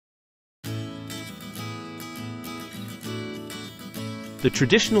The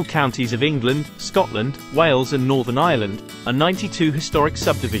traditional counties of England, Scotland, Wales and Northern Ireland are 92 historic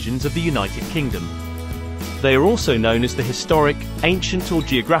subdivisions of the United Kingdom. They are also known as the historic, ancient or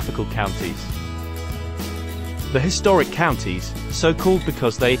geographical counties. The historic counties, so called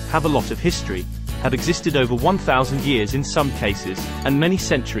because they have a lot of history, have existed over 1,000 years in some cases, and many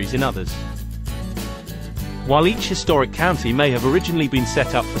centuries in others. While each historic county may have originally been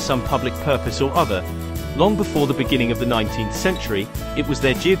set up for some public purpose or other, long before the beginning of the 19th century, it was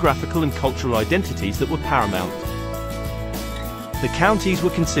their geographical and cultural identities that were paramount. The counties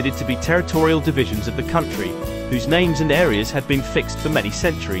were considered to be territorial divisions of the country, whose names and areas had been fixed for many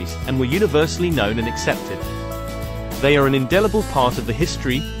centuries, and were universally known and accepted. They are an indelible part of the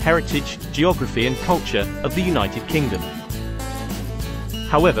history, heritage, geography and culture of the United Kingdom.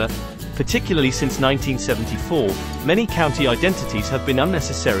 However, particularly since 1974, many county identities have been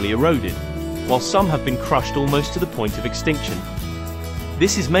unnecessarily eroded, while some have been crushed almost to the point of extinction.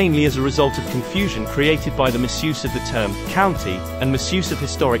 This is mainly as a result of confusion created by the misuse of the term county and misuse of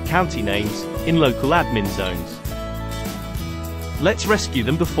historic county names in local admin zones. Let's rescue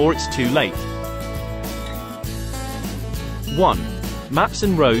them before it's too late. 1. Maps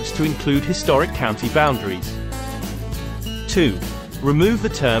and roads to include historic county boundaries. 2. Remove the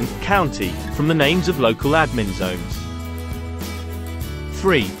term county from the names of local admin zones.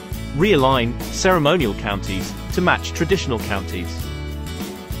 3. Realign ceremonial counties to match traditional counties.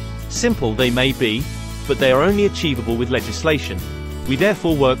 Simple they may be, but they are only achievable with legislation. We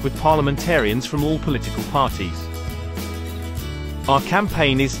therefore work with parliamentarians from all political parties. Our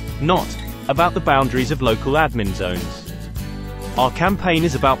campaign is not about the boundaries of local admin zones. Our campaign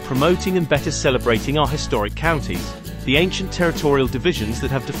is about promoting and better celebrating our historic counties, the ancient territorial divisions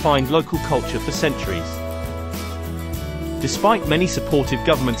that have defined local culture for centuries. Despite many supportive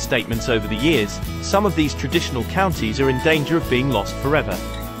government statements over the years, some of these traditional counties are in danger of being lost forever.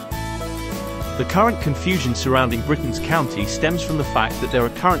 The current confusion surrounding Britain's counties stems from the fact that there are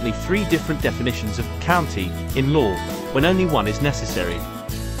currently 3 different definitions of county in law, when only one is necessary.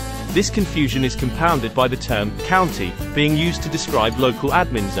 This confusion is compounded by the term county being used to describe local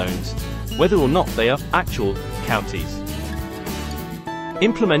admin zones, whether or not they are actual counties.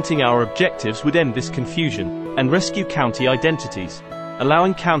 Implementing our objectives would end this confusion and rescue county identities,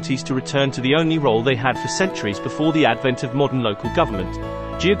 allowing counties to return to the only role they had for centuries before the advent of modern local government: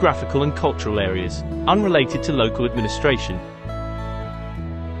 geographical and cultural areas, unrelated to local administration.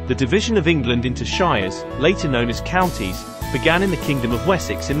 The division of England into shires, later known as counties, began in the Kingdom of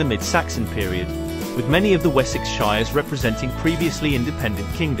Wessex in the mid-Saxon period, with many of the Wessex shires representing previously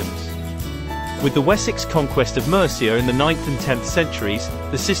independent kingdoms. With the Wessex conquest of Mercia in the 9th and 10th centuries,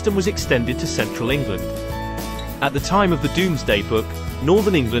 the system was extended to central England. At the time of the Domesday Book,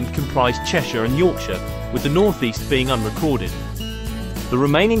 northern England comprised Cheshire and Yorkshire, with the northeast being unrecorded. The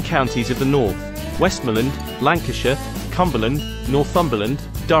remaining counties of the north, Westmoreland, Lancashire, Cumberland, Northumberland,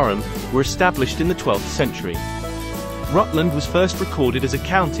 Durham, were established in the 12th century. Rutland was first recorded as a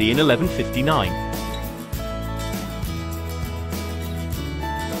county in 1159.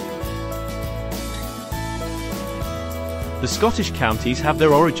 The Scottish counties have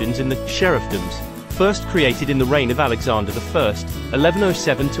their origins in the sheriffdoms, first created in the reign of Alexander I,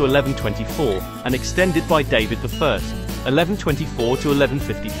 1107 to 1124, and extended by David I, 1124 to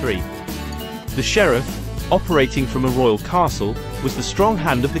 1153. The sheriff, operating from a royal castle, was the strong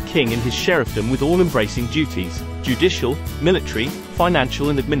hand of the king in his sheriffdom with all-embracing duties: judicial, military, financial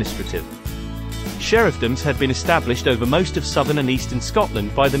and administrative. Sheriffdoms had been established over most of southern and eastern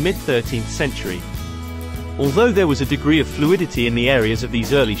Scotland by the mid-13th century. Although there was a degree of fluidity in the areas of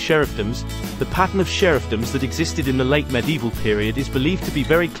these early sheriffdoms, the pattern of sheriffdoms that existed in the late medieval period is believed to be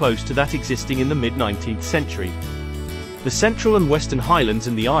very close to that existing in the mid-19th century. The Central and Western Highlands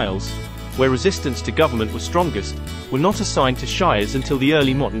and the Isles, where resistance to government was strongest, were not assigned to shires until the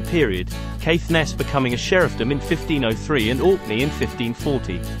early modern period, Caithness becoming a sheriffdom in 1503 and Orkney in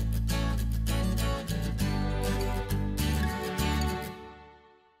 1540.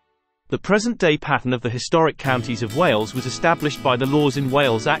 The present-day pattern of the historic counties of Wales was established by the Laws in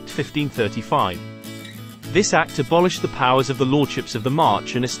Wales Act 1535. This act abolished the powers of the Lordships of the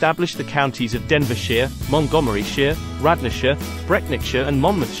March and established the counties of Denbighshire, Montgomeryshire, Radnorshire, Brecknockshire and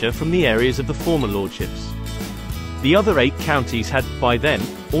Monmouthshire from the areas of the former lordships. The other 8 counties had, by then,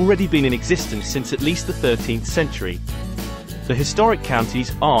 already been in existence since at least the 13th century. The historic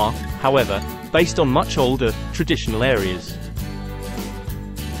counties are, however, based on much older, traditional areas.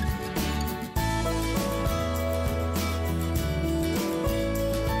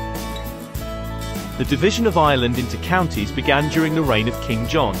 The division of Ireland into counties began during the reign of King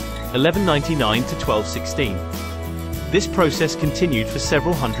John, 1199 to 1216. This process continued for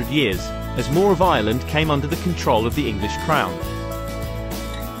several hundred years, as more of Ireland came under the control of the English crown.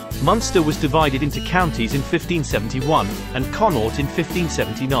 Munster was divided into counties in 1571, and Connaught in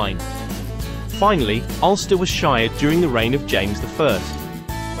 1579. Finally, Ulster was shired during the reign of James I.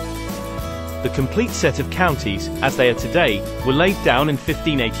 The complete set of counties, as they are today, were laid down in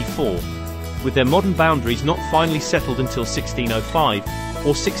 1584, with their modern boundaries not finally settled until 1605,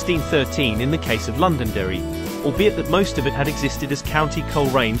 or 1613 in the case of Londonderry, albeit that most of it had existed as County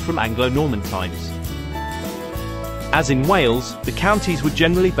Coleraine from Anglo-Norman times. As in Wales, the counties were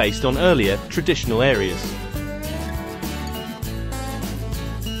generally based on earlier, traditional areas.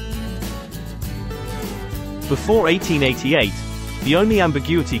 Before 1888, the only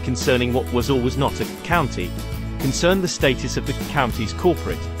ambiguity concerning what was or was not a county concerned the status of the county's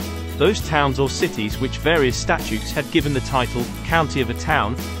corporate, those towns or cities which various statutes had given the title county of a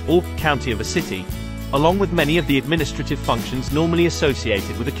town or county of a city, along with many of the administrative functions normally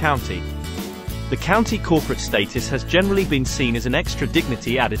associated with a county. The county corporate status has generally been seen as an extra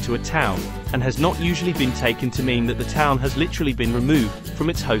dignity added to a town, and has not usually been taken to mean that the town has literally been removed from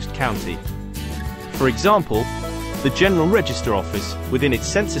its host county. For example, the General Register Office, within its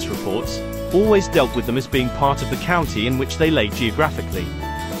census reports, always dealt with them as being part of the county in which they lay geographically.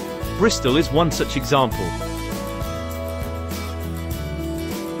 Bristol is one such example.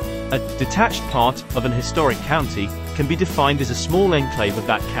 A detached part of an historic county can be defined as a small enclave of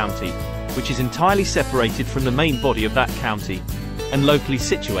that county, which is entirely separated from the main body of that county, and locally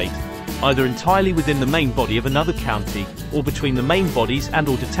situate, either entirely within the main body of another county, or between the main bodies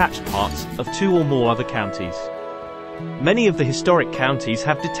and/or detached parts of two or more other counties. Many of the historic counties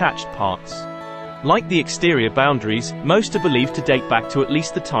have detached parts. Like the exterior boundaries, most are believed to date back to at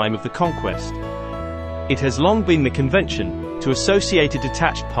least the time of the conquest. It has long been the convention to associate a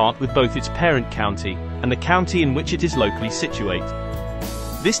detached part with both its parent county and the county in which it is locally situate.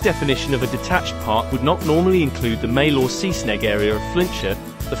 This definition of a detached part would not normally include the Mail or Seasneg area of Flintshire,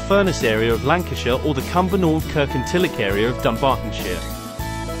 the Furness area of Lancashire, or the Cumbernauld Kirkintilloch area of Dumbartonshire.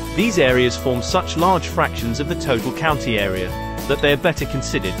 These areas form such large fractions of the total county area that they are better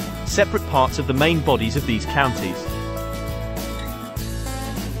considered separate parts of the main bodies of these counties.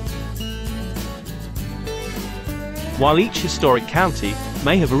 While each historic county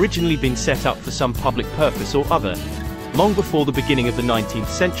may have originally been set up for some public purpose or other, long before the beginning of the 19th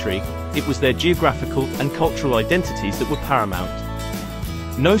century, it was their geographical and cultural identities that were paramount.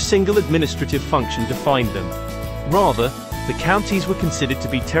 No single administrative function defined them. Rather, the counties were considered to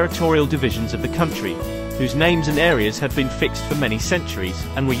be territorial divisions of the country, whose names and areas had been fixed for many centuries,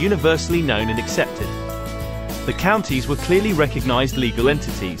 and were universally known and accepted. The counties were clearly recognized legal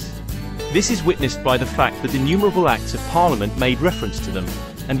entities. This is witnessed by the fact that innumerable acts of Parliament made reference to them,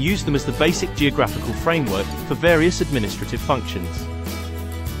 and used them as the basic geographical framework for various administrative functions.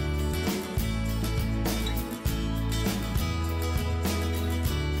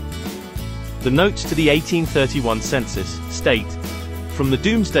 The notes to the 1831 census state, from the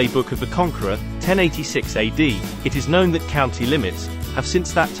Domesday Book of the Conqueror, 1086 AD, it is known that county limits have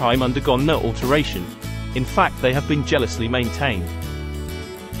since that time undergone no alteration. In fact, they have been jealously maintained.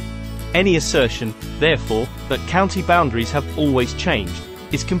 Any assertion, therefore, that county boundaries have always changed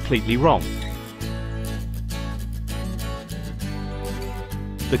is completely wrong.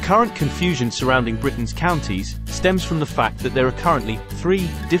 The current confusion surrounding Britain's counties stems from the fact that there are currently 3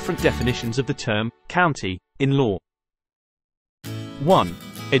 different definitions of the term county in law. 1.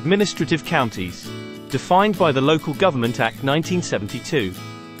 Administrative counties, defined by the Local Government Act 1972.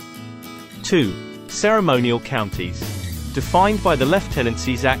 2. Ceremonial counties, defined by the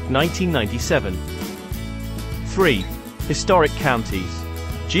Lieutenancies Act 1997. 3. Historic counties,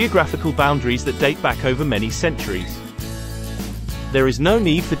 geographical boundaries that date back over many centuries. There is no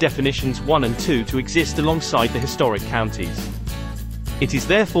need for definitions 1 and 2 to exist alongside the historic counties. It is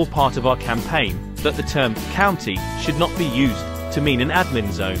therefore part of our campaign that the term county should not be used to mean an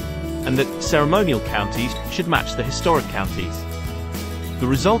admin zone, and that ceremonial counties should match the historic counties. The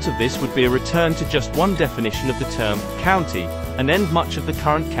result of this would be a return to just one definition of the term county, and end much of the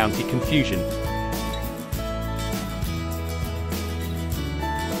current county confusion.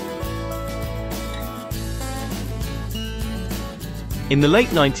 In the late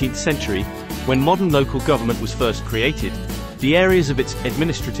 19th century, when modern local government was first created, the areas of its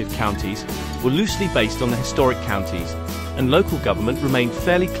administrative counties were loosely based on the historic counties, and local government remained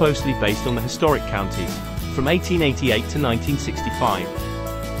fairly closely based on the historic counties, from 1888 to 1965.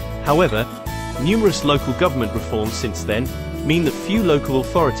 However, numerous local government reforms since then mean that few local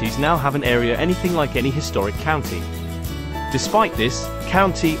authorities now have an area anything like any historic county. Despite this,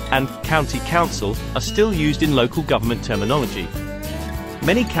 county and county council are still used in local government terminology.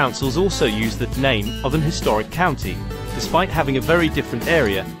 Many councils also use the name of an historic county, despite having a very different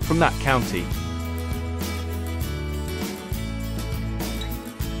area from that county.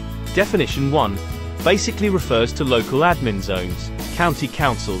 Definition 1 basically refers to local admin zones, county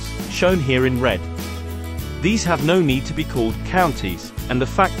councils, shown here in red. These have no need to be called counties, and the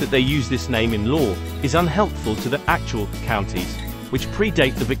fact that they use this name in law is unhelpful to the actual counties, which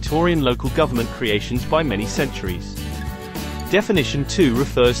predate the Victorian local government creations by many centuries. Definition 2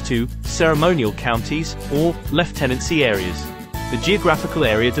 refers to ceremonial counties or lieutenancy areas, the geographical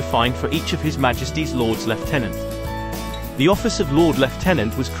area defined for each of His Majesty's Lords Lieutenant. The office of Lord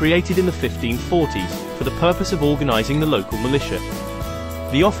Lieutenant was created in the 1540s for the purpose of organising the local militia.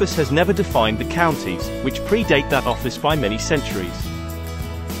 The office has never defined the counties, which predate that office by many centuries.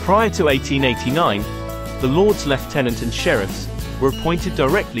 Prior to 1889, the Lords Lieutenant and Sheriffs were appointed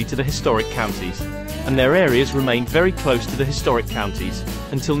directly to the historic counties, and their areas remained very close to the historic counties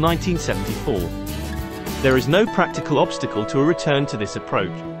until 1974. There is no practical obstacle to a return to this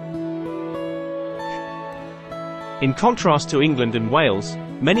approach. In contrast to England and Wales,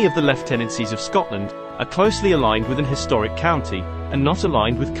 many of the lieutenancies of Scotland are closely aligned with an historic county, and not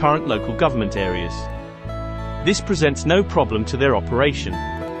aligned with current local government areas. This presents no problem to their operation.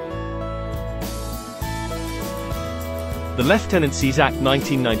 The Lieutenancies Act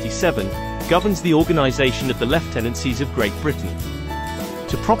 1997 governs the organisation of the lieutenancies of Great Britain.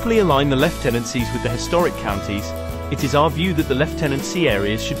 To properly align the lieutenancies with the historic counties, it is our view that the lieutenancy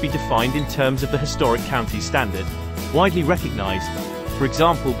areas should be defined in terms of the historic county standard, widely recognised, for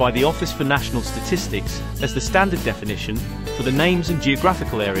example by the Office for National Statistics, as the standard definition for the names and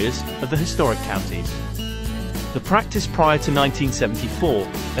geographical areas of the historic counties. The practice prior to 1974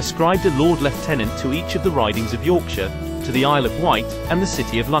 ascribed a Lord Lieutenant to each of the ridings of Yorkshire, to the Isle of Wight and the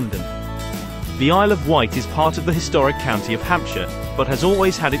City of London. The Isle of Wight is part of the historic county of Hampshire, but has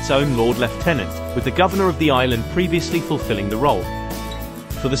always had its own Lord Lieutenant, with the Governor of the island previously fulfilling the role.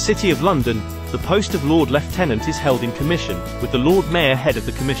 For the City of London, the post of Lord Lieutenant is held in commission, with the Lord Mayor head of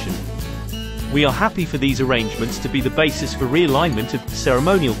the commission. We are happy for these arrangements to be the basis for realignment of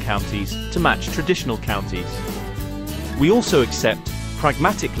ceremonial counties to match traditional counties. We also accept,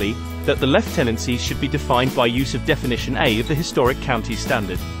 pragmatically, that the lieutenancies should be defined by use of Definition A of the Historic County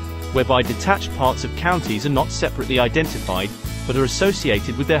Standard, whereby detached parts of counties are not separately identified, but are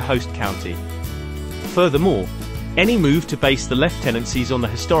associated with their host county. Furthermore, any move to base the lieutenancies on the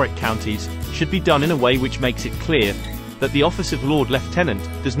historic counties should be done in a way which makes it clear that the office of Lord Lieutenant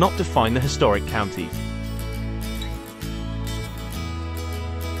does not define the historic county.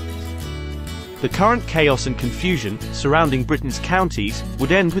 The current chaos and confusion surrounding Britain's counties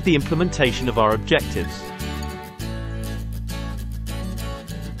would end with the implementation of our objectives.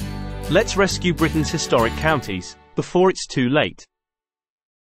 Let's rescue Britain's historic counties before it's too late.